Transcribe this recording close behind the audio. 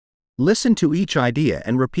Listen to each idea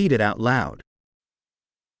and repeat it out loud.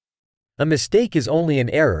 A mistake is only an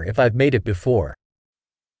error if I've made it before.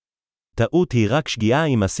 טעות היא רק שגיאה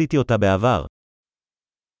אם עשיתי אותה בעבר.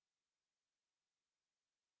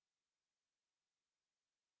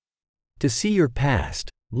 To see your past,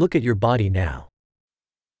 look at your body now.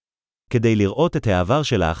 כדי לראות את העבר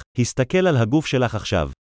שלך, הסתכל על הגוף שלך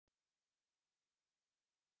עכשיו.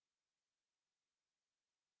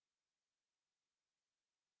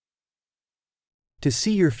 To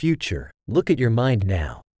see your future, look at your mind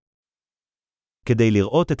now. כדי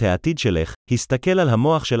לראות את העתיד שלך, הסתכל על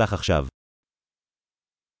המוח שלך עכשיו.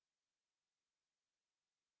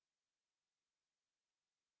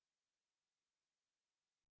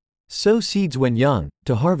 Sow seeds when young,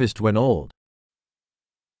 to harvest when old.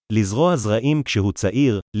 לזרוע זרעים כשהוא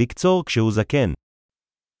צעיר, לקצור כשהוא זקן.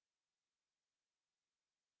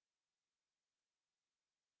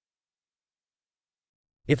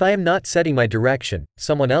 If I am not setting my direction,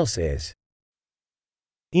 someone else is.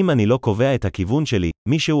 אם אני לא קובע את הכיוון שלי,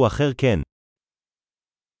 מישהו אחר כן.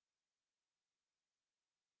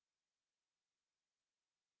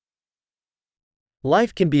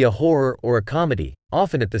 Life can be a horror or a comedy,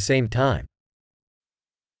 often at the same time.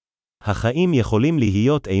 החיים יכולים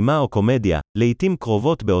להיות אימה או קומדיה, לעתים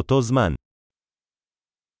קרובות באותו זמן.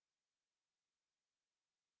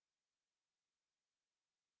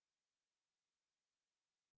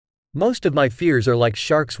 Most of my fears are like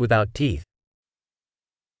sharks without teeth.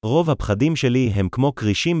 רוב הפחדים שלי הם כמו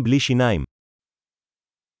קרישים בלי שיניים.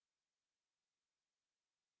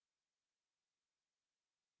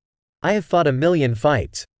 I have fought a million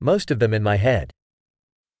fights, most of them in my head.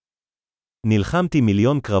 נלחמתי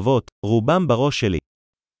מיליון קרבות, רובם בראש שלי.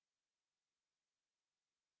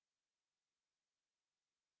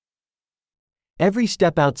 Every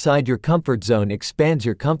step outside your comfort zone expands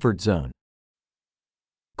your comfort zone.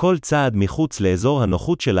 כל צעד מחוץ לאזור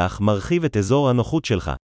הנוחות שלך מרחיב את אזור הנוחות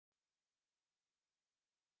שלך.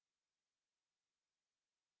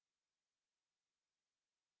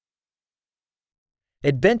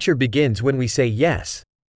 Adventure begins when we say yes.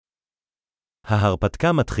 ההרפתקה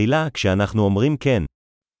מתחילה כשאנחנו אומרים כן.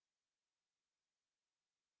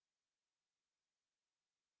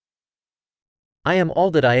 I am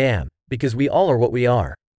all that I am, because we all are what we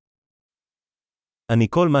are. אני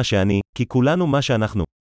כל מה שאני, כי כולנו מה שאנחנו.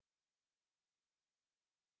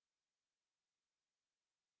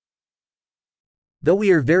 Though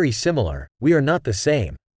we are very similar, we are not the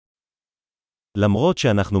same. למרות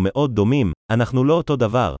שאנחנו מאוד דומים, אנחנו לא אותו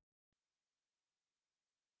דבר.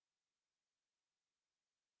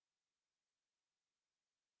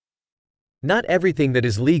 Not everything that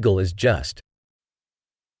is legal is just.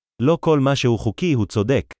 לא כל מה שהוא חוקי הוא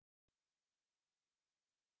צודק.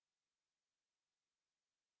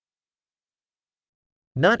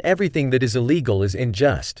 Not everything that is illegal is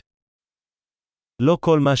unjust. לא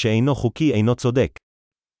כל מה שאינו חוקי אינו צודק.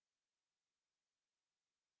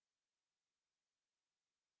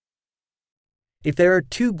 If there are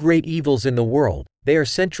two great evils in the world, they are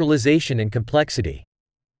centralization and complexity.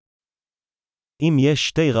 אם יש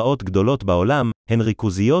שתי רעות גדולות בעולם, הן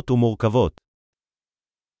ריכוזיות ומורכבות.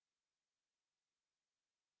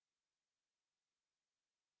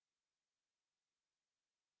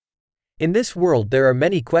 In this world there are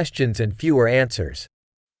many questions and fewer answers.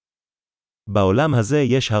 בעולם הזה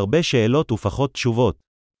יש הרבה שאלות ופחות תשובות.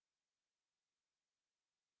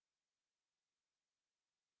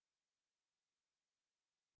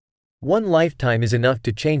 One lifetime is enough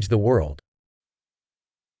to change the world.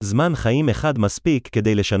 זמן חיים אחד מספיק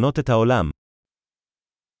כדי לשנות את העולם.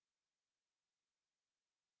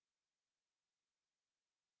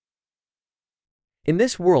 In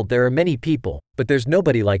this world there are many people, but there's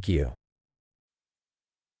nobody like you.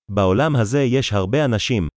 בעולם הזה יש הרבה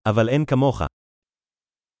אנשים, אבל אין כמוך.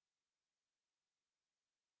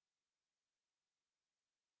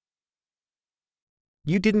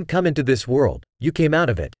 You didn't come into this world, you came out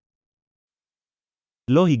of it.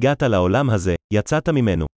 לא הגעת לעולם הזה, יצאת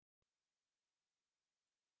ממנו.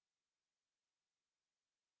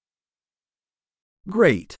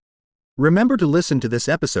 Great! Remember to listen to this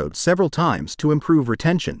episode several times to improve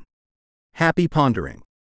retention. Happy pondering!